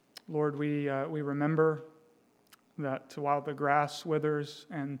Lord, we remember that while the grass withers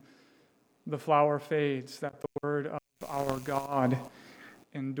and the flower fades, that the word of our God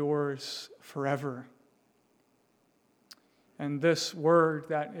endures forever. And this word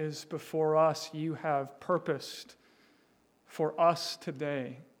that is before us, you have purposed for us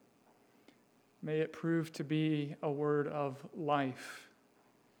today. May it prove to be a word of life.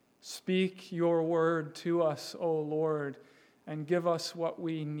 Speak your word to us, O Lord, and give us what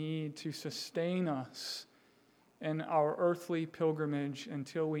we need to sustain us in our earthly pilgrimage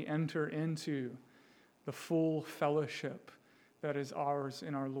until we enter into the full fellowship that is ours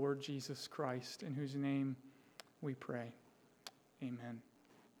in our Lord Jesus Christ, in whose name we pray. Amen.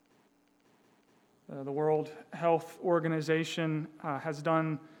 The World Health Organization has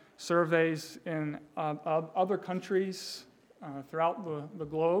done surveys in other countries throughout the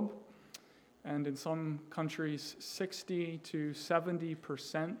globe, and in some countries, 60 to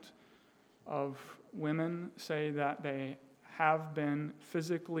 70% of women say that they have been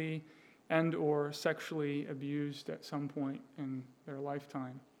physically and or sexually abused at some point in their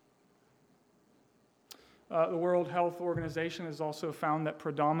lifetime. The World Health Organization has also found that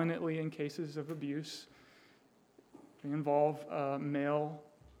predominantly in cases of abuse, they involve a male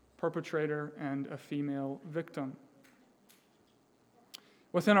perpetrator and a female victim.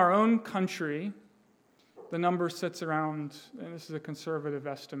 Within our own country, the number sits around, and this is a conservative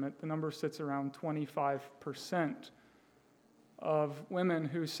estimate, the number sits around 25% of women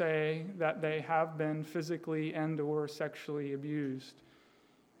who say that they have been physically and or sexually abused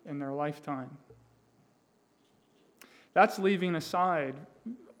in their lifetime. That's leaving aside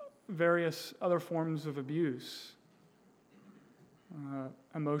various other forms of abuse,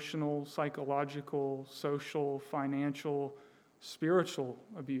 emotional, psychological, social, financial, spiritual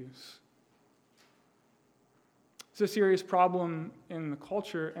abuse. It's a serious problem in the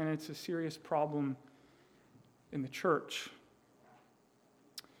culture, and it's a serious problem in the church.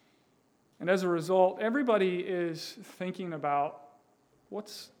 And as a result, everybody is thinking about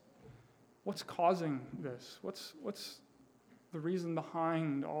what's causing this? What's the reason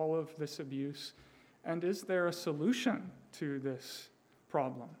behind all of this abuse? And is there a solution to this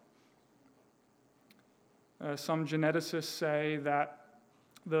problem? Some geneticists say that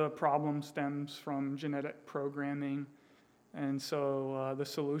the problem stems from genetic programming, and so the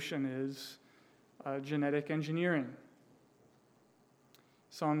solution is genetic engineering.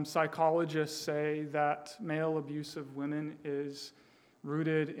 Some psychologists say that male abuse of women is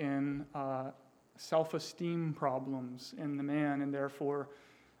rooted in self-esteem problems in the man, and therefore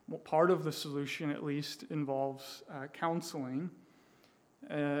part of the solution at least involves counseling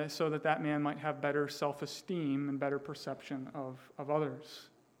so that man might have better self-esteem and better perception of others.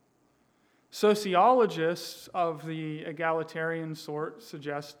 Sociologists of the egalitarian sort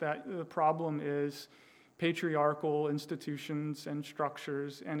suggest that the problem is patriarchal institutions and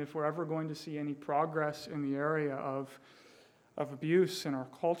structures, and if we're ever going to see any progress in the area of abuse in our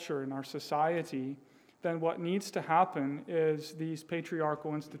culture, in our society, then what needs to happen is these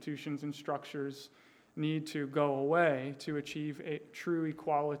patriarchal institutions and structures need to go away to achieve a true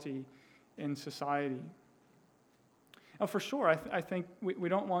equality in society. Now, for sure, I think we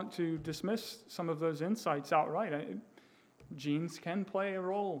don't want to dismiss some of those insights outright. Genes can play a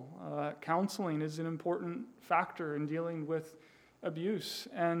role. Counseling is an important factor in dealing with abuse,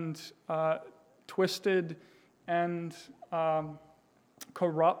 and twisted and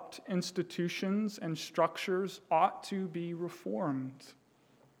corrupt institutions and structures ought to be reformed.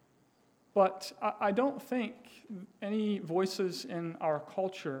 But I don't think any voices in our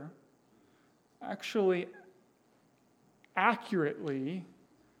culture actually accurately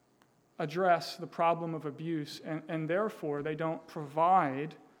address the problem of abuse, and therefore they don't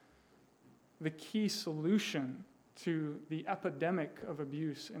provide the key solution to the epidemic of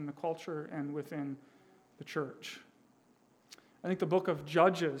abuse in the culture and within the church. I think the book of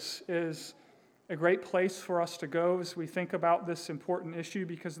Judges is a great place for us to go as we think about this important issue,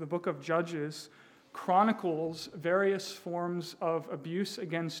 because the book of Judges chronicles various forms of abuse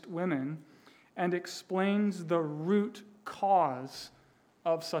against women and explains the root cause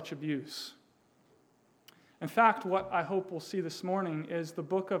of such abuse. In fact, what I hope we'll see this morning is the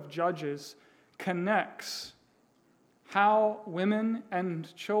book of Judges connects how women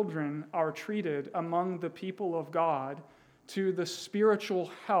and children are treated among the people of God to the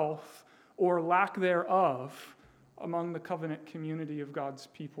spiritual health or lack thereof among the covenant community of God's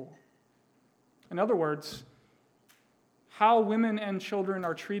people. In other words, how women and children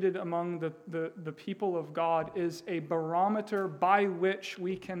are treated among the people of God is a barometer by which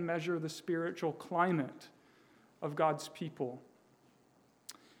we can measure the spiritual climate of God's people.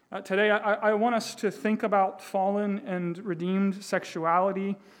 Today, I want us to think about fallen and redeemed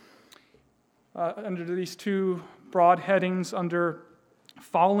sexuality under these two broad headings. Under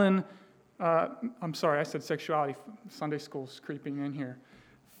fallen, I'm sorry, I said sexuality. Sunday school's creeping in here.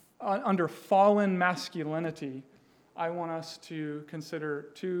 Under fallen masculinity, I want us to consider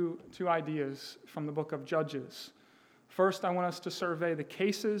two ideas from the book of Judges. First, I want us to survey the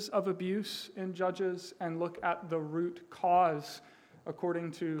cases of abuse in Judges and look at the root cause, according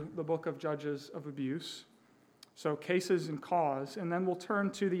to the book of Judges, of abuse. So cases and cause. And then we'll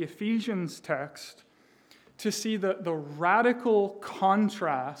turn to the Ephesians text to see the radical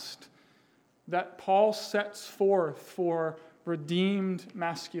contrast that Paul sets forth for redeemed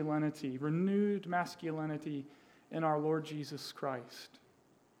masculinity, renewed masculinity in our Lord Jesus Christ.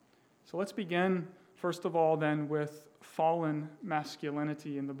 So let's begin, first of all, then, with fallen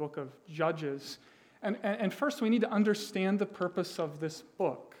masculinity in the book of Judges. And first, we need to understand the purpose of this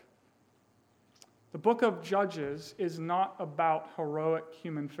book. The book of Judges is not about heroic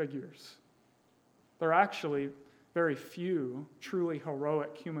human figures. There are actually very few truly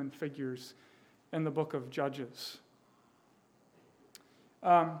heroic human figures in the book of Judges.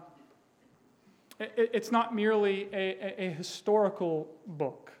 It's not merely a historical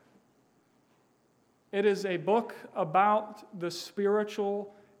book. It is a book about the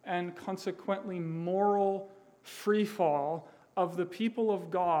spiritual and consequently moral freefall of the people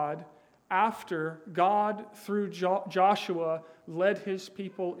of God after God, through Joshua, led his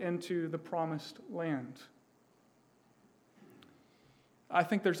people into the promised land. I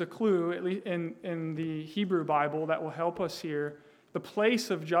think there's a clue, at least in the Hebrew Bible, that will help us here. The place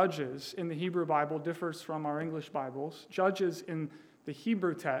of Judges in the Hebrew Bible differs from our English Bibles. Judges in the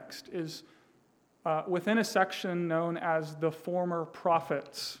Hebrew text is within a section known as the former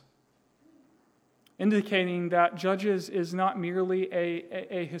prophets, indicating that Judges is not merely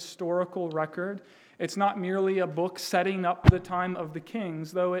a historical record. It's not merely a book setting up the time of the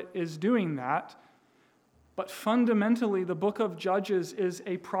kings, though it is doing that. But fundamentally, the book of Judges is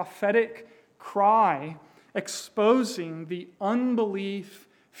a prophetic cry exposing the unbelief,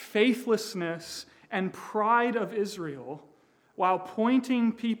 faithlessness, and pride of Israel, while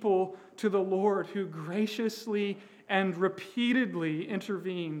pointing people to the Lord who graciously and repeatedly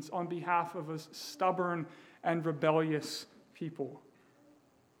intervenes on behalf of a stubborn and rebellious people.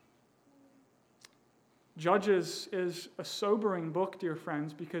 Judges is a sobering book, dear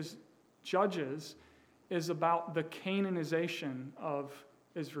friends, because Judges is about the Canaanization of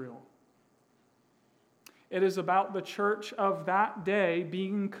Israel. It is about the church of that day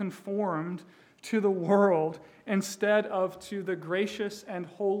being conformed to the world instead of to the gracious and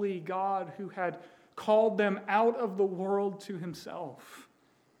holy God who had called them out of the world to himself.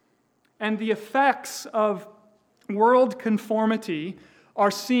 And the effects of world conformity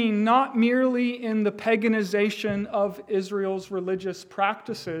are seen not merely in the paganization of Israel's religious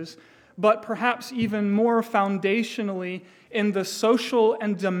practices, but perhaps even more foundationally in the social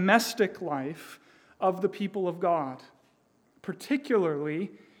and domestic life of the people of God,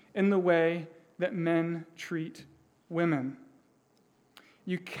 particularly in the way that men treat women.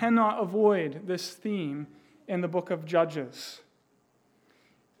 You cannot avoid this theme in the book of Judges.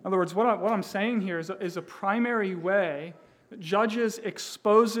 In other words, what I'm saying here is a primary way that Judges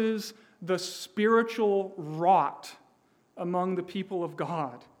exposes the spiritual rot among the people of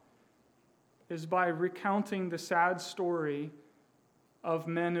God is by recounting the sad story of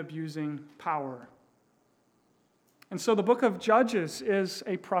men abusing power. And so the book of Judges is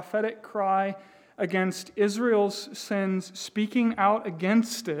a prophetic cry against Israel's sins, speaking out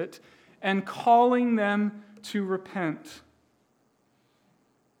against it and calling them to repent.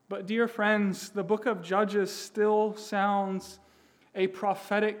 But dear friends, the book of Judges still sounds a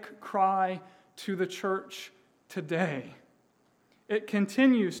prophetic cry to the church today. It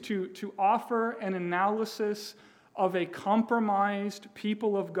continues to offer an analysis of a compromised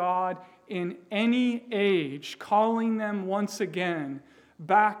people of God in any age, calling them once again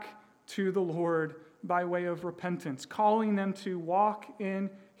back to the Lord by way of repentance, calling them to walk in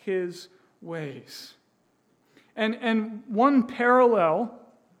his ways. And one parallel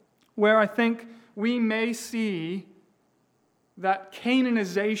where I think we may see that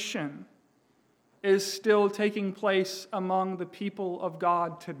Canaanization is still taking place among the people of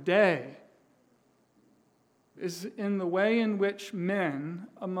God today is in the way in which men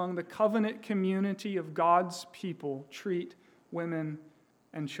among the covenant community of God's people treat women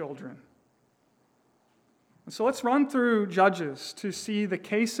and children. And so let's run through Judges to see the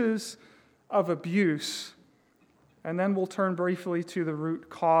cases of abuse, and then we'll turn briefly to the root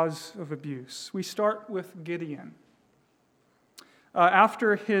cause of abuse. We start with Gideon.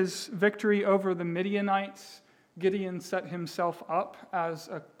 After his victory over the Midianites, Gideon set himself up as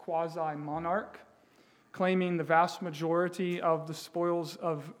a quasi-monarch, claiming the vast majority of the spoils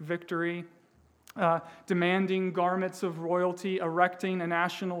of victory, demanding garments of royalty, erecting a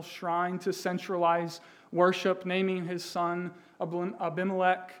national shrine to centralize worship, naming his son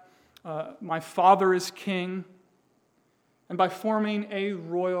Abimelech, "My father is king," and by forming a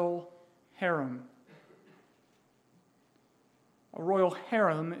royal harem. A royal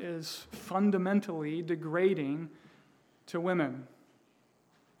harem is fundamentally degrading to women.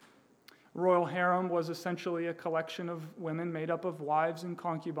 A royal harem was essentially a collection of women made up of wives and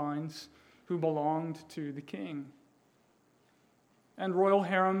concubines who belonged to the king. And royal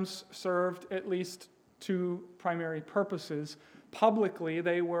harems served at least two primary purposes. Publicly,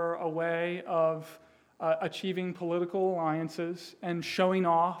 they were a way of achieving political alliances and showing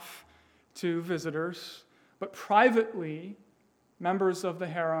off to visitors. But privately, members of the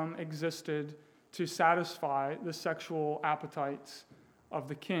harem existed to satisfy the sexual appetites of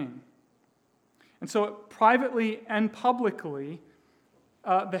the king. And so privately and publicly,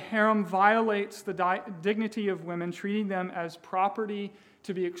 the harem violates the dignity of women, treating them as property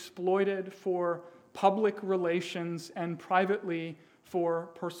to be exploited for public relations and privately for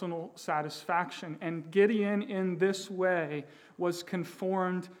personal satisfaction. And Gideon, in this way, was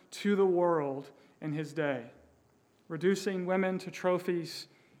conformed to the world in his day, reducing women to trophies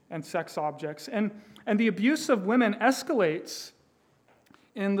and sex objects. And the abuse of women escalates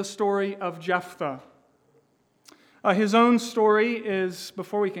in the story of Jephthah. His own story is,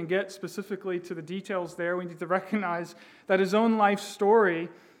 before we can get specifically to the details there, we need to recognize that his own life story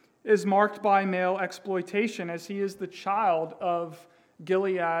is marked by male exploitation, as he is the child of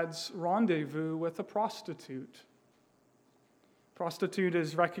Gilead's rendezvous with a prostitute. Prostitute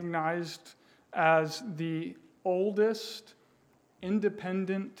is recognized as the oldest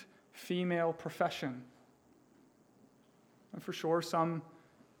independent female profession. And for sure, some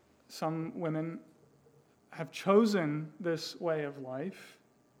women have chosen this way of life.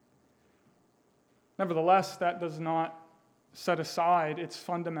 Nevertheless, that does not set aside its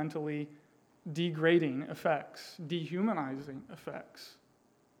fundamentally degrading effects, dehumanizing effects.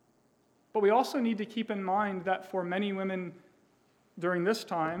 But we also need to keep in mind that for many women during this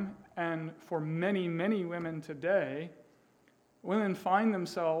time, and for many, many women today, women find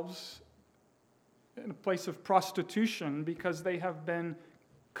themselves in a place of prostitution because they have been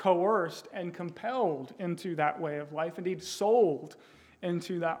coerced and compelled into that way of life, indeed sold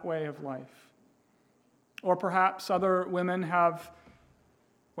into that way of life. Or perhaps other women have,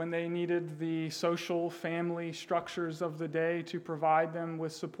 when they needed the social family structures of the day to provide them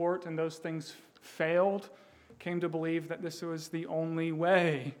with support and those things failed, came to believe that this was the only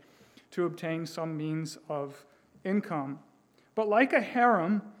way to obtain some means of income. But like a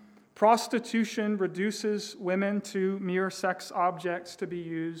harem, prostitution reduces women to mere sex objects to be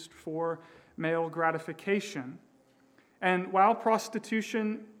used for male gratification. And while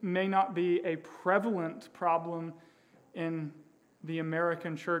prostitution may not be a prevalent problem in the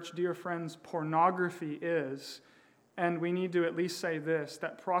American church, dear friends, pornography is. And we need to at least say this,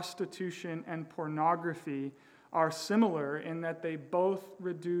 that prostitution and pornography are similar in that they both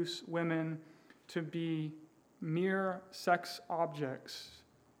reduce women to be mere sex objects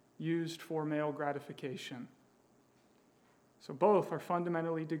used for male gratification. So both are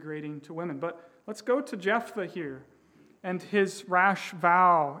fundamentally degrading to women. But let's go to Jephthah here and his rash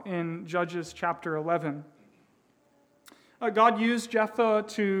vow in Judges chapter 11. God used Jephthah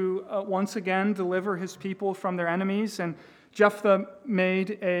to once again deliver his people from their enemies, and Jephthah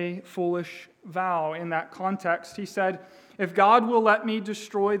made a foolish vow in that context. He said, "If God will let me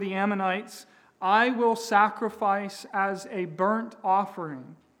destroy the Ammonites, I will sacrifice as a burnt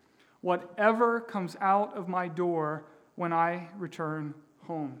offering whatever comes out of my door when I return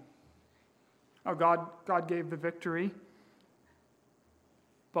home." Oh, God gave the victory,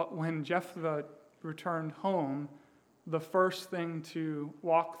 but when Jephthah returned home, the first thing to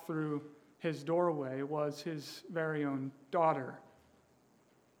walk through his doorway was his very own daughter.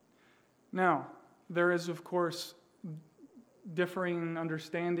 Now, there is, of course, differing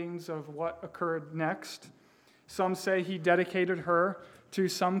understandings of what occurred next. Some say he dedicated her to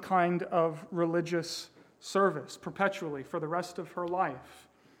some kind of religious service perpetually for the rest of her life.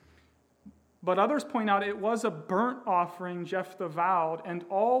 But others point out it was a burnt offering Jephthah vowed, and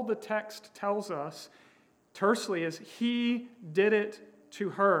all the text tells us tersely is he did it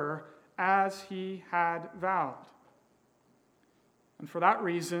to her as he had vowed. And for that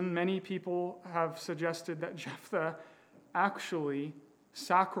reason, many people have suggested that Jephthah actually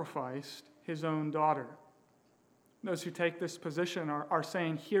sacrificed his own daughter. those who take this position are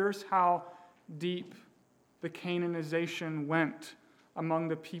saying, here's how deep the Canaanization went among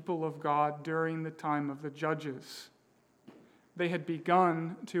the people of God during the time of the judges. They had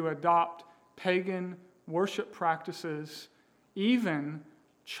begun to adopt pagan worship practices, even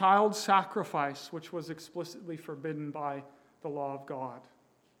child sacrifice, which was explicitly forbidden by the law of God.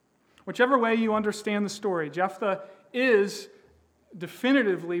 Whichever way you understand the story, Jephthah is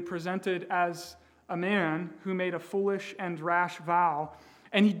definitively presented as a man who made a foolish and rash vow,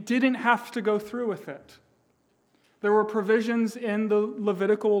 and he didn't have to go through with it. There were provisions in the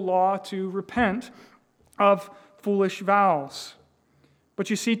Levitical law to repent of foolish vows. But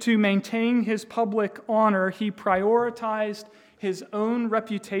you see, to maintain his public honor, he prioritized his own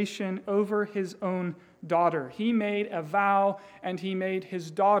reputation over his own daughter. He made a vow, and he made his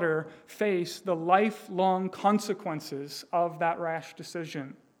daughter face the lifelong consequences of that rash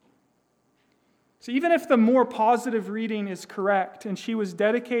decision. So even if the more positive reading is correct, and she was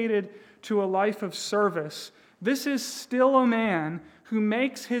dedicated to a life of service, this is still a man who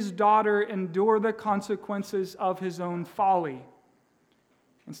makes his daughter endure the consequences of his own folly.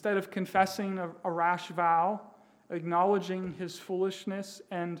 Instead of confessing a rash vow, acknowledging his foolishness,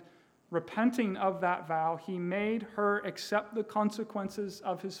 and repenting of that vow, he made her accept the consequences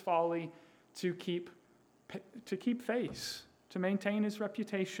of his folly to keep face, to maintain his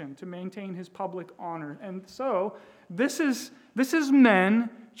reputation, to maintain his public honor. And so this is men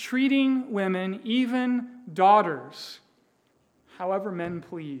treating women, even daughters, however men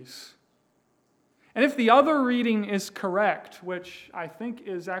please. And if the other reading is correct, which I think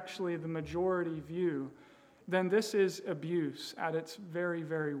is actually the majority view, then this is abuse at its very,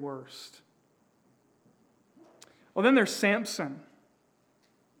 very worst. Well, then there's Samson,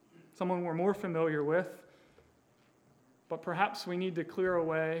 someone we're more familiar with, but perhaps we need to clear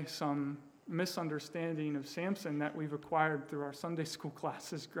away some misunderstanding of Samson that we've acquired through our Sunday school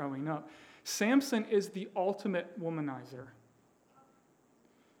classes growing up. Samson is the ultimate womanizer.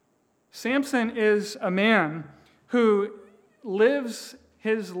 Samson is a man who lives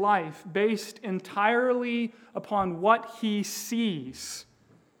his life based entirely upon what he sees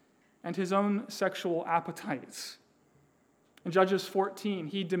and his own sexual appetites. In Judges 14,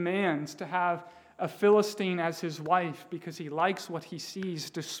 he demands to have a Philistine as his wife because he likes what he sees,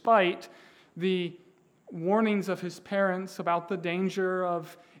 despite the warnings of his parents about the danger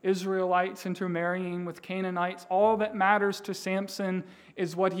of Israelites intermarrying with Canaanites. All that matters to Samson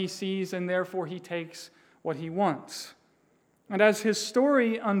is what he sees, and therefore he takes what he wants. And as his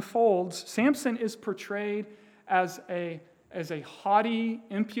story unfolds, Samson is portrayed as a haughty,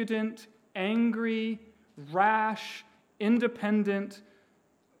 impudent, angry, rash, independent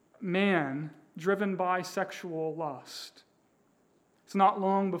man driven by sexual lust. It's not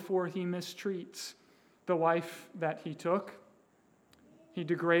long before he mistreats the wife that he took. He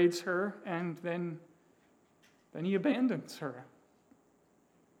degrades her, and then he abandons her.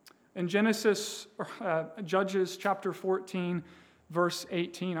 In Judges chapter 14, verse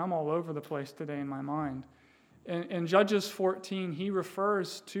 18, I'm all over the place today in my mind. In Judges 14, he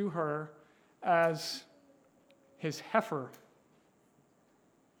refers to her as his heifer,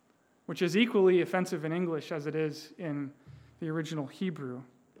 which is equally offensive in English as it is in the original Hebrew.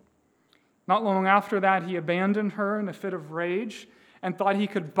 Not long after that, he abandoned her in a fit of rage and thought he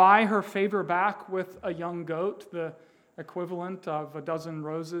could buy her favor back with a young goat, the equivalent of a dozen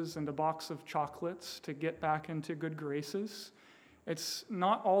roses and a box of chocolates, to get back into good graces. It's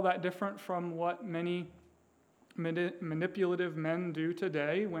not all that different from what many manipulative men do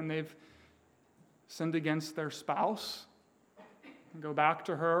today when they've sinned against their spouse. Go back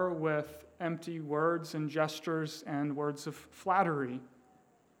to her with empty words and gestures and words of flattery.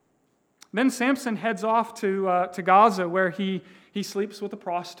 Then Samson heads off to Gaza, where he sleeps with a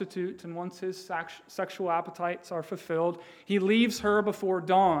prostitute, and once his sexual appetites are fulfilled, he leaves her before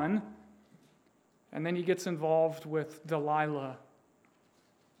dawn, and then he gets involved with Delilah.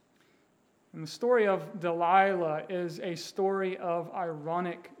 And the story of Delilah is a story of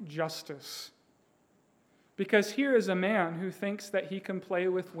ironic justice. Because here is a man who thinks that he can play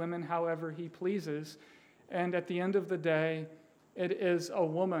with women however he pleases, and at the end of the day, it is a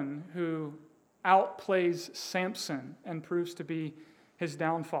woman who outplays Samson and proves to be his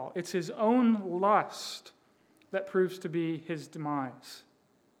downfall. It's his own lust that proves to be his demise.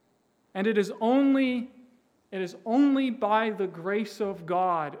 And it is only by the grace of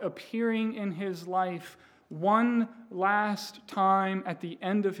God appearing in his life one last time at the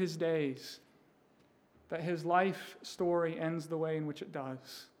end of his days that his life story ends the way in which it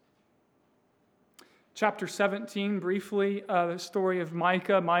does. Chapter 17, briefly, the story of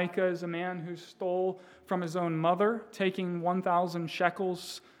Micah. Micah is a man who stole from his own mother, taking 1,000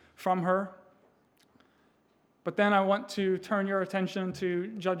 shekels from her. But then I want to turn your attention to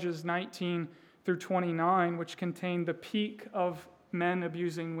Judges 19 through 29, which contain the peak of men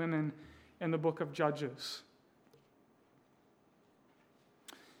abusing women in the book of Judges.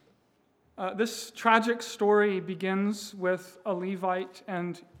 This tragic story begins with a Levite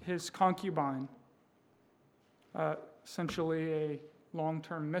and his concubine, essentially a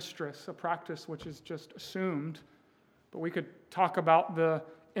long-term mistress, a practice which is just assumed. But we could talk about the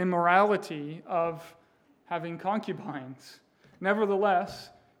immorality of having concubines. Nevertheless,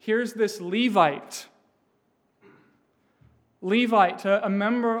 here's this Levite, a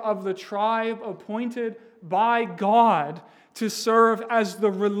member of the tribe appointed by God to serve as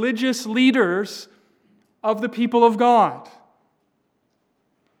the religious leaders of the people of God.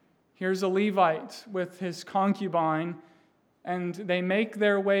 Here's a Levite with his concubine, and they make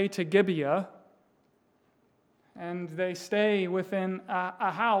their way to Gibeah, and they stay within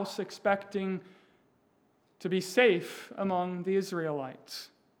a house expecting to be safe among the Israelites.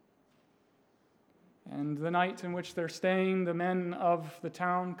 And the night in which they're staying, the men of the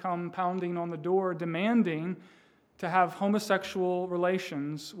town come pounding on the door, demanding to have homosexual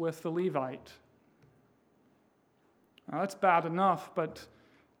relations with the Levite. Now, that's bad enough, but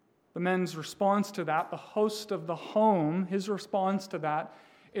the men's response to that, the host of the home, his response to that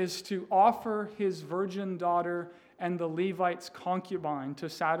is to offer his virgin daughter and the Levite's concubine to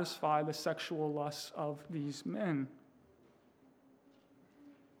satisfy the sexual lusts of these men.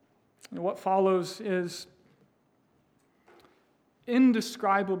 And what follows is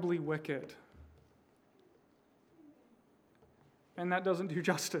indescribably wicked. And that doesn't do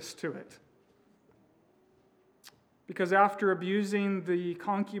justice to it. Because after abusing the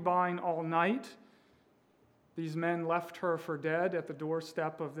concubine all night, these men left her for dead at the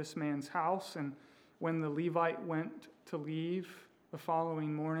doorstep of this man's house. And when the Levite went to leave the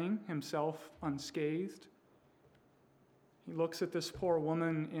following morning, himself unscathed, he looks at this poor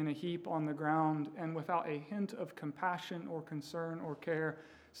woman in a heap on the ground and without a hint of compassion or concern or care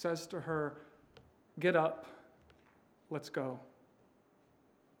says to her, "Get up, let's go."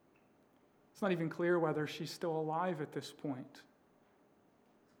 It's not even clear whether she's still alive at this point.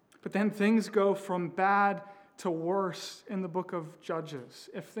 But then things go from bad to worse in the book of Judges,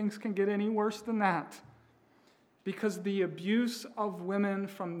 if things can get any worse than that, because the abuse of women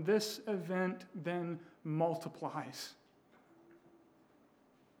from this event then multiplies.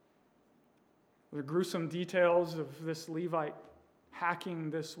 The gruesome details of this Levite hacking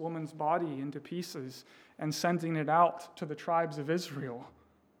this woman's body into pieces and sending it out to the tribes of Israel.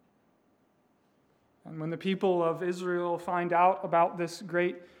 And when the people of Israel find out about this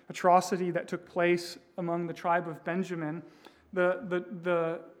great atrocity that took place among the tribe of Benjamin,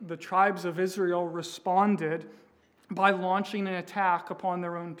 the tribes of Israel responded by launching an attack upon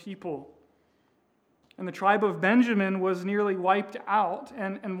their own people. And the tribe of Benjamin was nearly wiped out.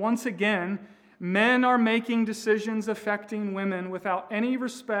 And once again, men are making decisions affecting women without any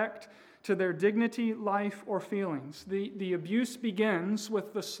respect to their dignity, life, or feelings. The abuse begins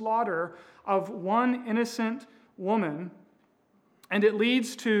with the slaughter of one innocent woman, and it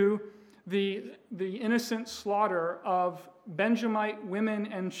leads to the innocent slaughter of Benjamite women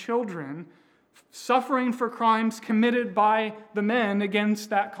and children suffering for crimes committed by the men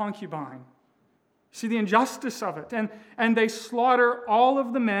against that concubine. See the injustice of it. And they slaughter all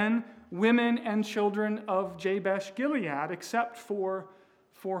of the men, women, and children of Jabesh Gilead, except for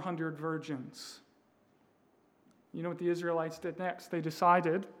 400 virgins. You know what the Israelites did next? They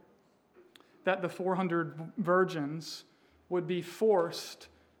decided that the 400 virgins would be forced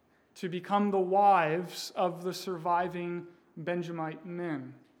to become the wives of the surviving Benjamite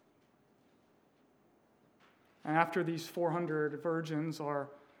men. And after these 400 virgins are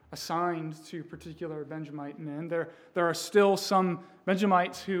assigned to particular Benjamite men, there are still some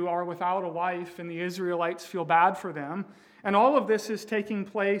Benjamites who are without a wife, and the Israelites feel bad for them. And all of this is taking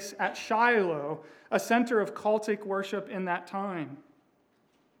place at Shiloh, a center of cultic worship in that time.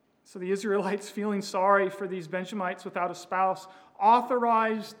 So the Israelites, feeling sorry for these Benjamites without a spouse,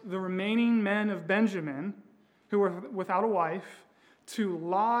 authorized the remaining men of Benjamin, who were without a wife, to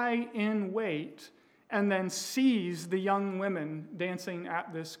lie in wait and then seize the young women dancing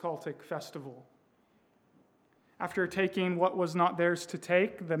at this cultic festival. After taking what was not theirs to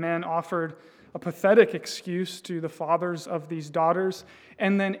take, the men offered a pathetic excuse to the fathers of these daughters,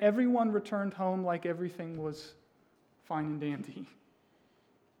 and then everyone returned home like everything was fine and dandy.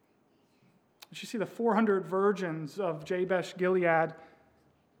 But you see, the 400 virgins of Jabesh Gilead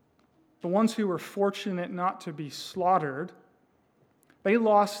the ones who were fortunate not to be slaughtered, they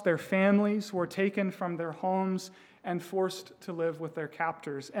lost their families, were taken from their homes, and forced to live with their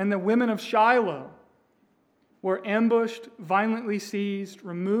captors. And the women of Shiloh were ambushed, violently seized,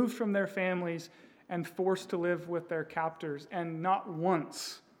 removed from their families, and forced to live with their captors. And not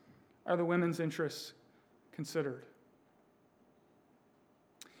once are the women's interests considered.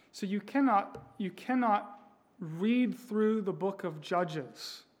 So you cannot read through the book of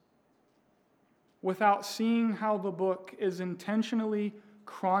Judges without seeing how the book is intentionally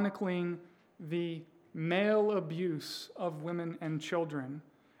chronicling the male abuse of women and children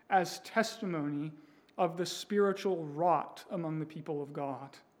as testimony of the spiritual rot among the people of God.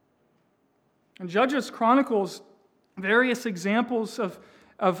 And Judges chronicles various examples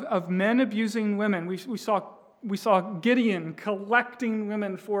of men abusing women. We saw Gideon collecting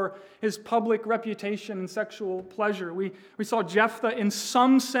women for his public reputation and sexual pleasure. We saw Jephthah, in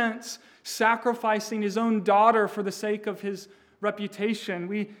some sense, sacrificing his own daughter for the sake of his reputation.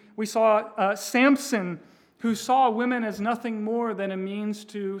 We saw Samson, who saw women as nothing more than a means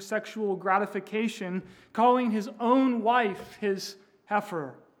to sexual gratification, calling his own wife his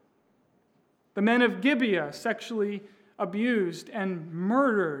heifer. The men of Gibeah sexually abused and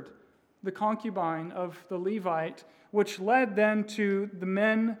murdered the concubine of the Levite, which led then to the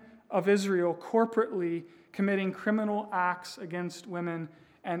men of Israel corporately committing criminal acts against women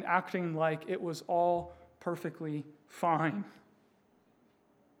and acting like it was all perfectly fine.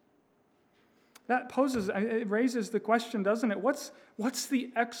 It raises the question, doesn't it? What's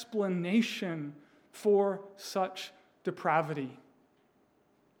the explanation for such depravity?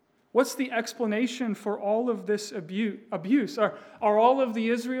 What's the explanation for all of this abuse? Are all of the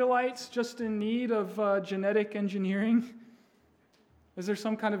Israelites just in need of genetic engineering? Is there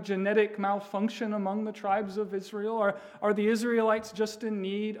some kind of genetic malfunction among the tribes of Israel? Are the Israelites just in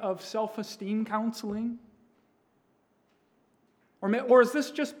need of self-esteem counseling? Or is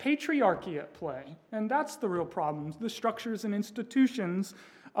this just patriarchy at play? And that's the real problem. The structures and institutions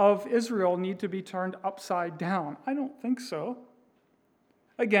of Israel need to be turned upside down. I don't think so.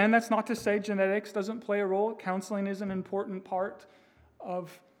 Again, that's not to say genetics doesn't play a role. Counseling is an important part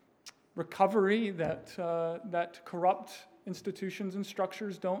of recovery, that corrupt institutions and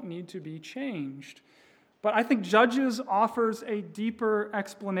structures don't need to be changed. But I think Judges offers a deeper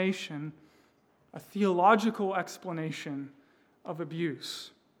explanation, a theological explanation of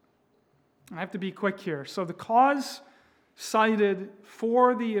abuse. I have to be quick here. So the cause cited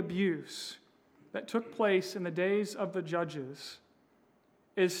for the abuse that took place in the days of the Judges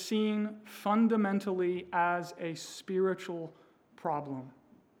is seen fundamentally as a spiritual problem.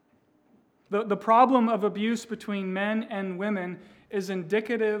 The problem of abuse between men and women is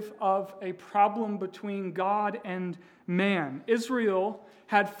indicative of a problem between God and man. Israel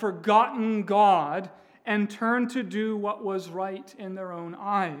had forgotten God and turned to do what was right in their own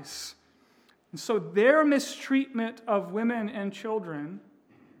eyes. And so their mistreatment of women and children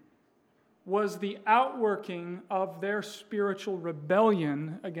was the outworking of their spiritual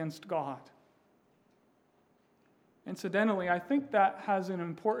rebellion against God. Incidentally, I think that has an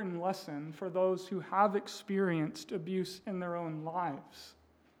important lesson for those who have experienced abuse in their own lives.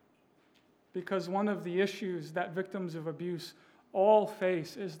 Because one of the issues that victims of abuse all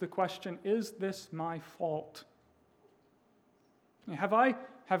face is the question, is this my fault? Have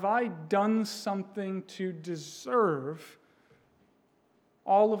I done something to deserve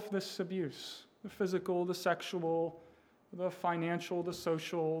all of this abuse? The physical, the sexual, the financial, the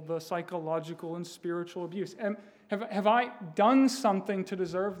social, the psychological, and spiritual abuse. And have I done something to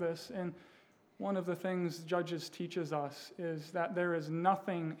deserve this? And one of the things Judges teaches us is that there is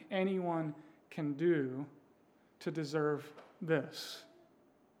nothing anyone can do to deserve this.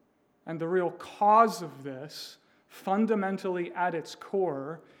 And the real cause of this, fundamentally at its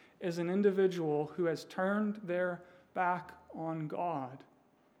core, is an individual who has turned their back on God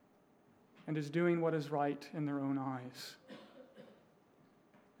and is doing what is right in their own eyes.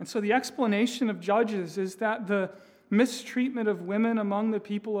 And so the explanation of Judges is that the mistreatment of women among the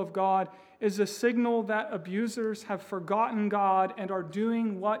people of God is a signal that abusers have forgotten God and are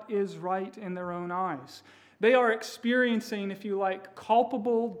doing what is right in their own eyes. They are experiencing, if you like,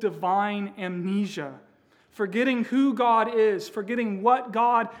 culpable divine amnesia, forgetting who God is, forgetting what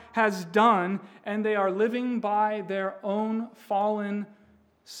God has done, and they are living by their own fallen,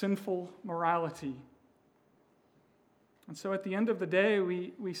 sinful morality. And so at the end of the day,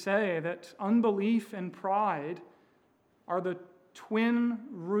 we say that unbelief and pride are the twin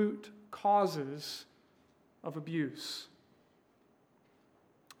root causes of abuse.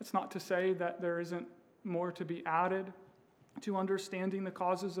 It's not to say that there isn't more to be added to understanding the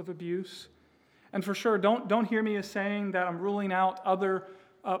causes of abuse. And for sure, don't hear me as saying that I'm ruling out other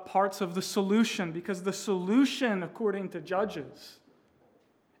parts of the solution, because the solution, according to Judges,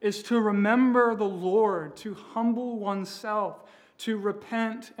 is to remember the Lord, to humble oneself, to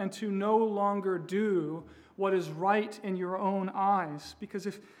repent, and to no longer do what is right in your own eyes. Because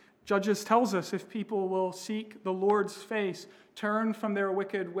if Judges tells us, if people will seek the Lord's face, turn from their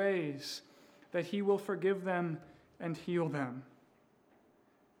wicked ways, that he will forgive them and heal them.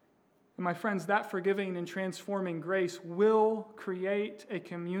 And my friends, that forgiving and transforming grace will create a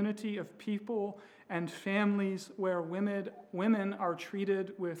community of people and families where women are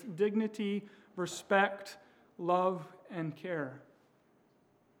treated with dignity, respect, love, and care.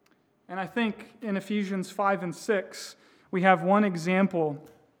 And I think in Ephesians 5 and 6, we have one example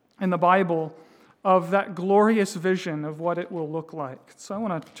in the Bible of that glorious vision of what it will look like. So I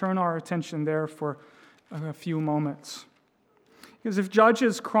want to turn our attention there for a few moments. Because if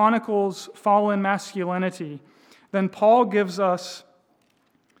Judges chronicles fallen masculinity, then Paul gives us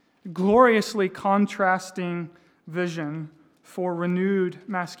gloriously contrasting vision for renewed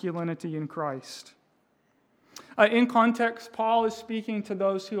masculinity in Christ. In context, Paul is speaking to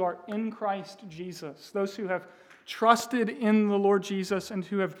those who are in Christ Jesus, those who have trusted in the Lord Jesus and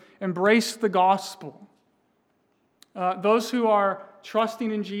who have embraced the gospel. Those who are trusting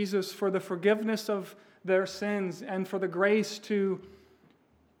in Jesus for the forgiveness of their sins and for the grace to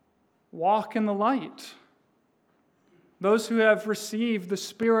walk in the light. Those who have received the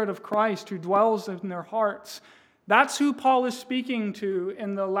Spirit of Christ who dwells in their hearts. That's who Paul is speaking to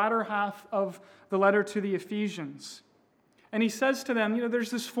in the latter half of the letter to the Ephesians. And he says to them,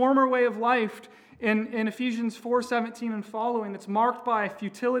 there's this former way of life in Ephesians 4:17 and following that's marked by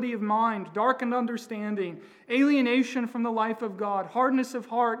futility of mind, darkened understanding, alienation from the life of God, hardness of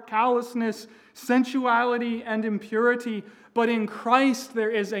heart, callousness, sensuality, and impurity. But in Christ there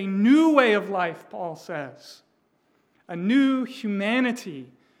is a new way of life, Paul says. A new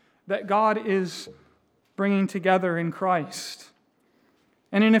humanity that God is bringing together in Christ.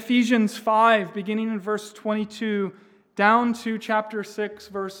 And in Ephesians 5, beginning in verse 22, down to chapter 6,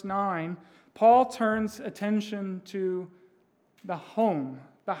 verse 9, Paul turns attention to the home,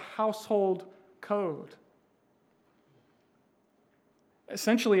 the household code.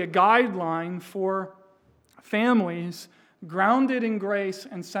 Essentially a guideline for families grounded in grace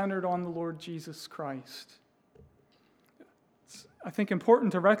and centered on the Lord Jesus Christ. It's, I think,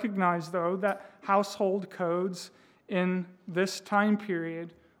 important to recognize, though, that household codes in this time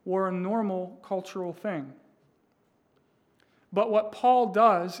period were a normal cultural thing. But what Paul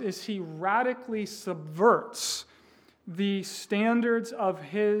does is he radically subverts the standards of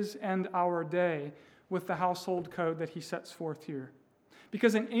his and our day with the household code that he sets forth here.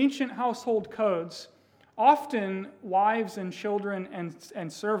 Because in ancient household codes, often wives and children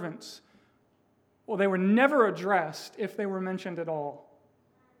and servants, they were never addressed if they were mentioned at all.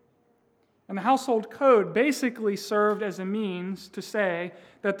 And the household code basically served as a means to say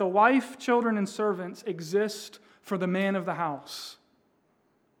that the wife, children, and servants exist for the man of the house.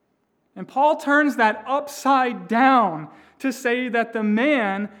 And Paul turns that upside down to say that the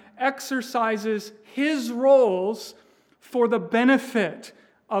man exercises his roles for the benefit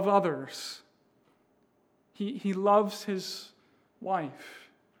of others. He loves his wife.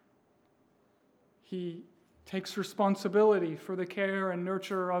 He takes responsibility for the care and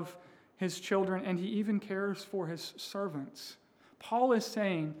nurture of his children, and he even cares for his servants. Paul is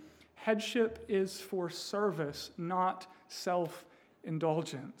saying headship is for service, not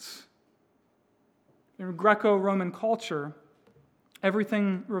self-indulgence. In Greco-Roman culture,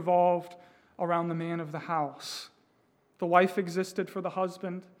 everything revolved around the man of the house. The wife existed for the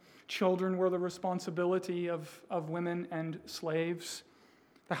husband. Children were the responsibility of women and slaves.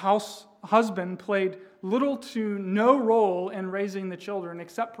 The husband played little to no role in raising the children,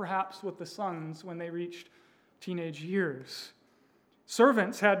 except perhaps with the sons when they reached teenage years.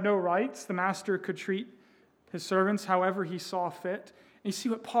 Servants had no rights. The master could treat his servants however he saw fit. And you see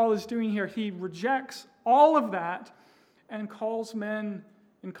what Paul is doing here. He rejects all of that and calls men,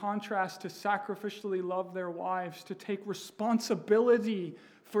 in contrast, to sacrificially love their wives, to take responsibility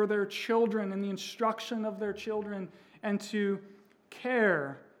for their children and the instruction of their children, and to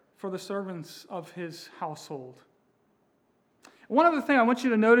care for the servants of his household. One other thing I want you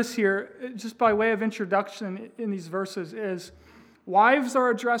to notice here, just by way of introduction in these verses, is wives are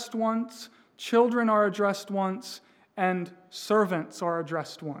addressed once, children are addressed once, and servants are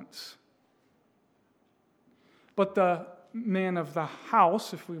addressed once. But the man of the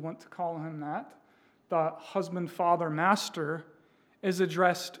house, if we want to call him that, the husband, father, master, is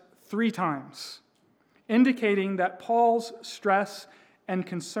addressed 3 times. indicating that Paul's stress and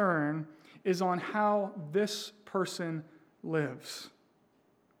concern is on how this person lives.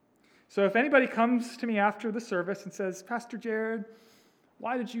 So if anybody comes to me after the service and says, Pastor Jared,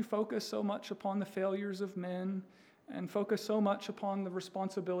 why did you focus so much upon the failures of men and focus so much upon the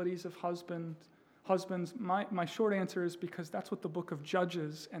responsibilities of husbands? My short answer is because that's what the book of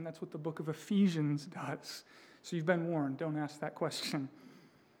Judges and that's what the book of Ephesians does. So you've been warned. Don't ask that question.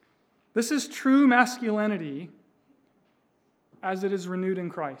 This is true masculinity as it is renewed in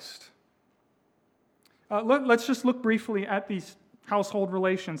Christ. Let's just look briefly at these household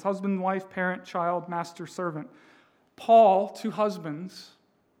relations: husband, wife, parent, child, master, servant. Paul to husbands,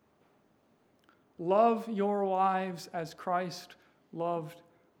 love your wives as Christ loved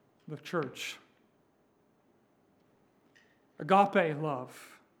the church. Agape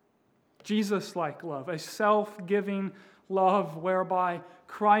love, Jesus-like love, a self-giving love whereby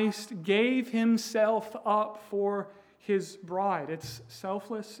Christ gave himself up for his bride. It's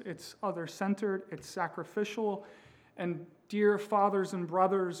selfless, it's other-centered, it's sacrificial. And dear fathers and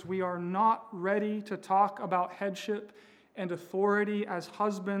brothers, we are not ready to talk about headship and authority as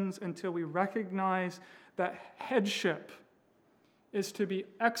husbands until we recognize that headship is to be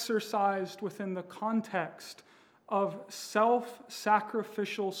exercised within the context of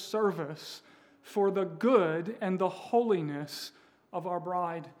self-sacrificial service for the good and the holiness of our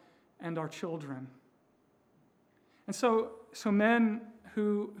bride and our children. And so men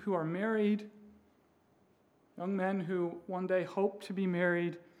who are married, young men who one day hope to be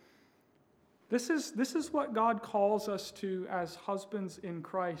married, this is what God calls us to as husbands in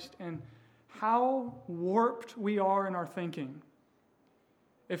Christ, and how warped we are in our thinking.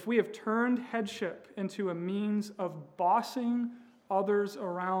 If we have turned headship into a means of bossing others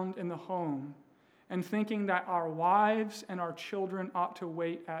around in the home and thinking that our wives and our children ought to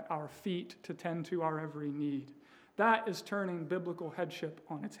wait at our feet to tend to our every need, that is turning biblical headship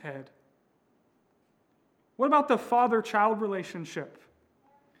on its head. What about the father-child relationship?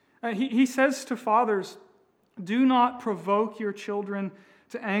 He says to fathers, do not provoke your children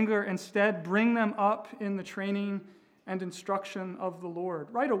to anger. Instead, bring them up in the training and instruction of the Lord.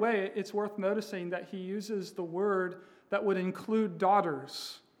 Right away, it's worth noticing that he uses the word that would include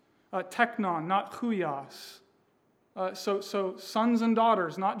daughters, teknon, not huios. So sons and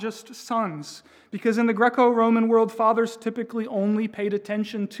daughters, not just sons. Because in the Greco-Roman world, fathers typically only paid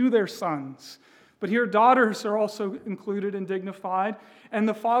attention to their sons. But here, daughters are also included and dignified. And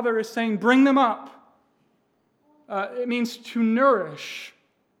the father is saying, bring them up. It means to nourish.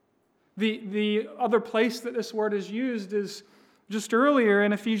 The other place that this word is used is just earlier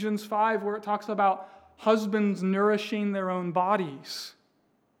in Ephesians 5, where it talks about husbands nourishing their own bodies.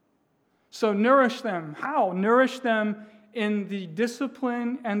 So nourish them. How? Nourish them in the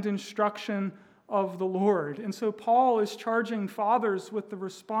discipline and instruction of the Lord. And so Paul is charging fathers with the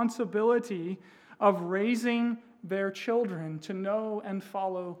responsibility of raising their children to know and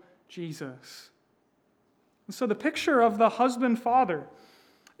follow Jesus. And so the picture of the husband-father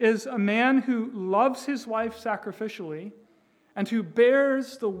is a man who loves his wife sacrificially and who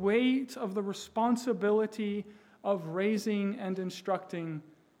bears the weight of the responsibility of raising and instructing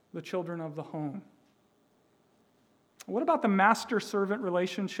the children of the home. What about the master-servant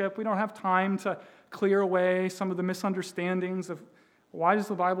relationship? We don't have time to clear away some of the misunderstandings of why is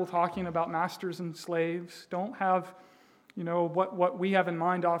the Bible talking about masters and slaves? Don't have, what we have in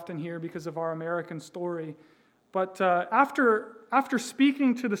mind often here because of our American story. But after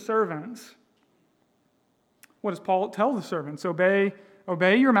speaking to the servants, what does Paul tell the servants? Obey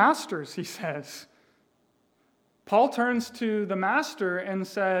your masters, he says. Paul turns to the master and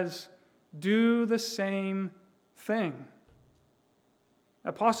says, do the same thing.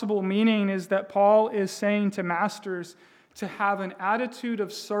 A possible meaning is that Paul is saying to masters to have an attitude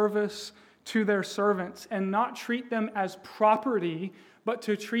of service to their servants and not treat them as property, but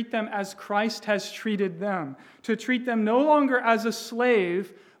to treat them as Christ has treated them. To treat them no longer as a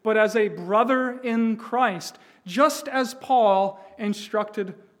slave, but as a brother in Christ, just as Paul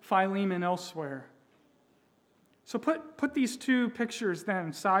instructed Philemon elsewhere. So put these two pictures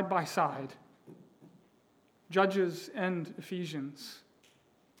then side by side, Judges and Ephesians.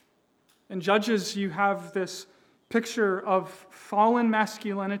 In Judges, you have this picture of fallen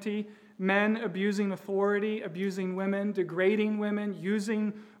masculinity, men abusing authority, abusing women, degrading women,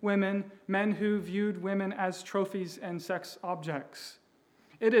 using women, men who viewed women as trophies and sex objects.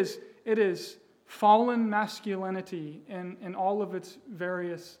 It is fallen masculinity in all of its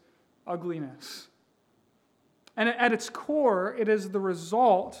various ugliness. And at its core, it is the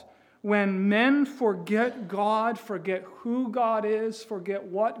result when men forget God, forget who God is, forget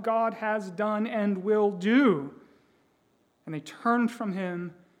what God has done and will do, and they turn from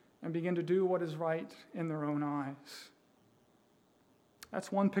him and begin to do what is right in their own eyes.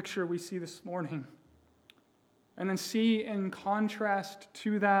 That's one picture we see this morning. And then see in contrast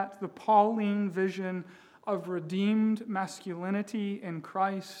to that the Pauline vision of redeemed masculinity in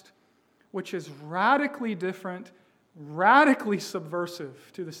Christ, which is radically different, radically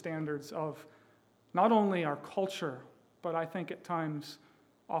subversive to the standards of not only our culture, but I think at times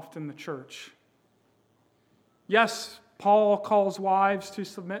often the church. Yes, Paul calls wives to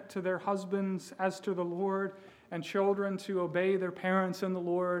submit to their husbands as to the Lord, and children to obey their parents in the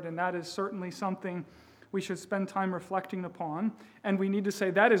Lord, and that is certainly something we should spend time reflecting upon. And we need to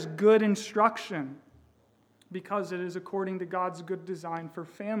say that is good instruction because it is according to God's good design for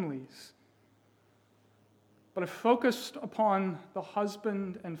families. But I focused upon the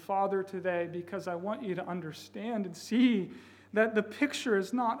husband and father today because I want you to understand and see that the picture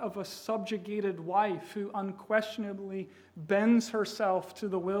is not of a subjugated wife who unquestionably bends herself to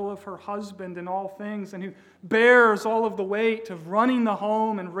the will of her husband in all things and who bears all of the weight of running the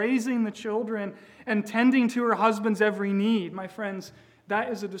home and raising the children and tending to her husband's every need. My friends,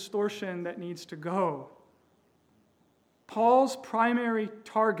 that is a distortion that needs to go. Paul's primary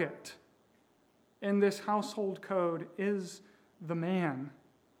target in this household code is the man.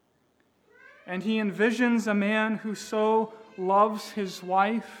 And he envisions a man who so loves his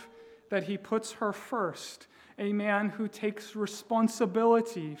wife that he puts her first, a man who takes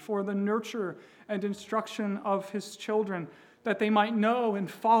responsibility for the nurture and instruction of his children, that they might know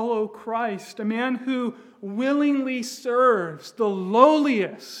and follow Christ, a man who willingly serves the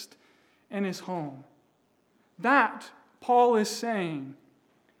lowliest in his home. That, Paul is saying,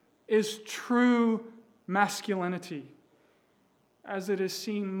 is true masculinity, as it is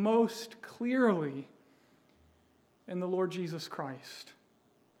seen most clearly in the Lord Jesus Christ.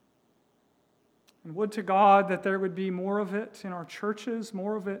 And would to God that there would be more of it in our churches,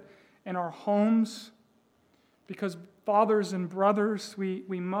 more of it in our homes, because fathers and brothers, we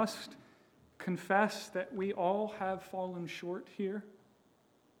must confess that we all have fallen short here.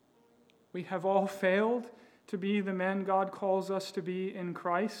 We have all failed to be the men God calls us to be in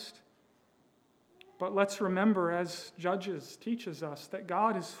Christ. But let's remember, as Judges teaches us, that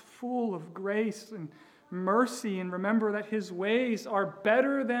God is full of grace and mercy, and remember that his ways are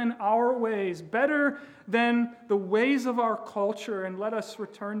better than our ways, better than the ways of our culture, and let us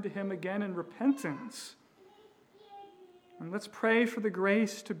return to him again in repentance. And let's pray for the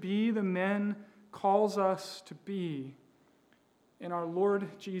grace to be the men calls us to be in our Lord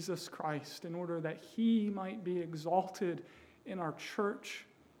Jesus Christ, in order that he might be exalted in our church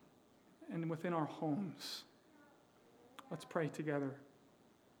and within our homes. Let's pray together.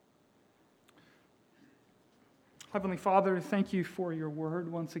 Heavenly Father, thank you for your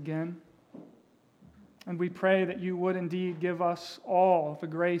word once again. And we pray that you would indeed give us all the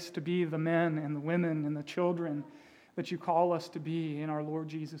grace to be the men and the women and the children that you call us to be in our Lord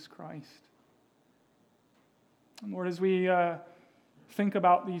Jesus Christ. And Lord, as we think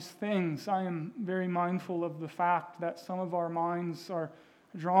about these things, I am very mindful of the fact that some of our minds are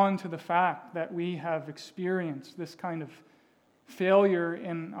drawn to the fact that we have experienced this kind of failure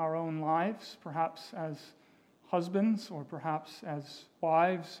in our own lives, perhaps as husbands or perhaps as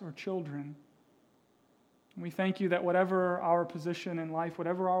wives or children. We thank you that whatever our position in life,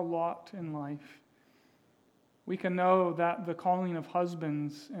 whatever our lot in life, we can know that the calling of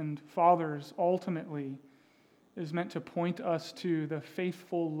husbands and fathers ultimately is meant to point us to the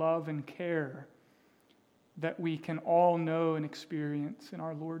faithful love and care that we can all know and experience in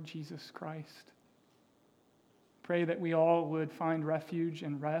our Lord Jesus Christ. Pray that we all would find refuge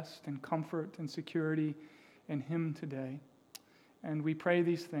and rest and comfort and security in him today. And we pray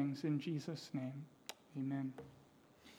these things in Jesus' name. Amen.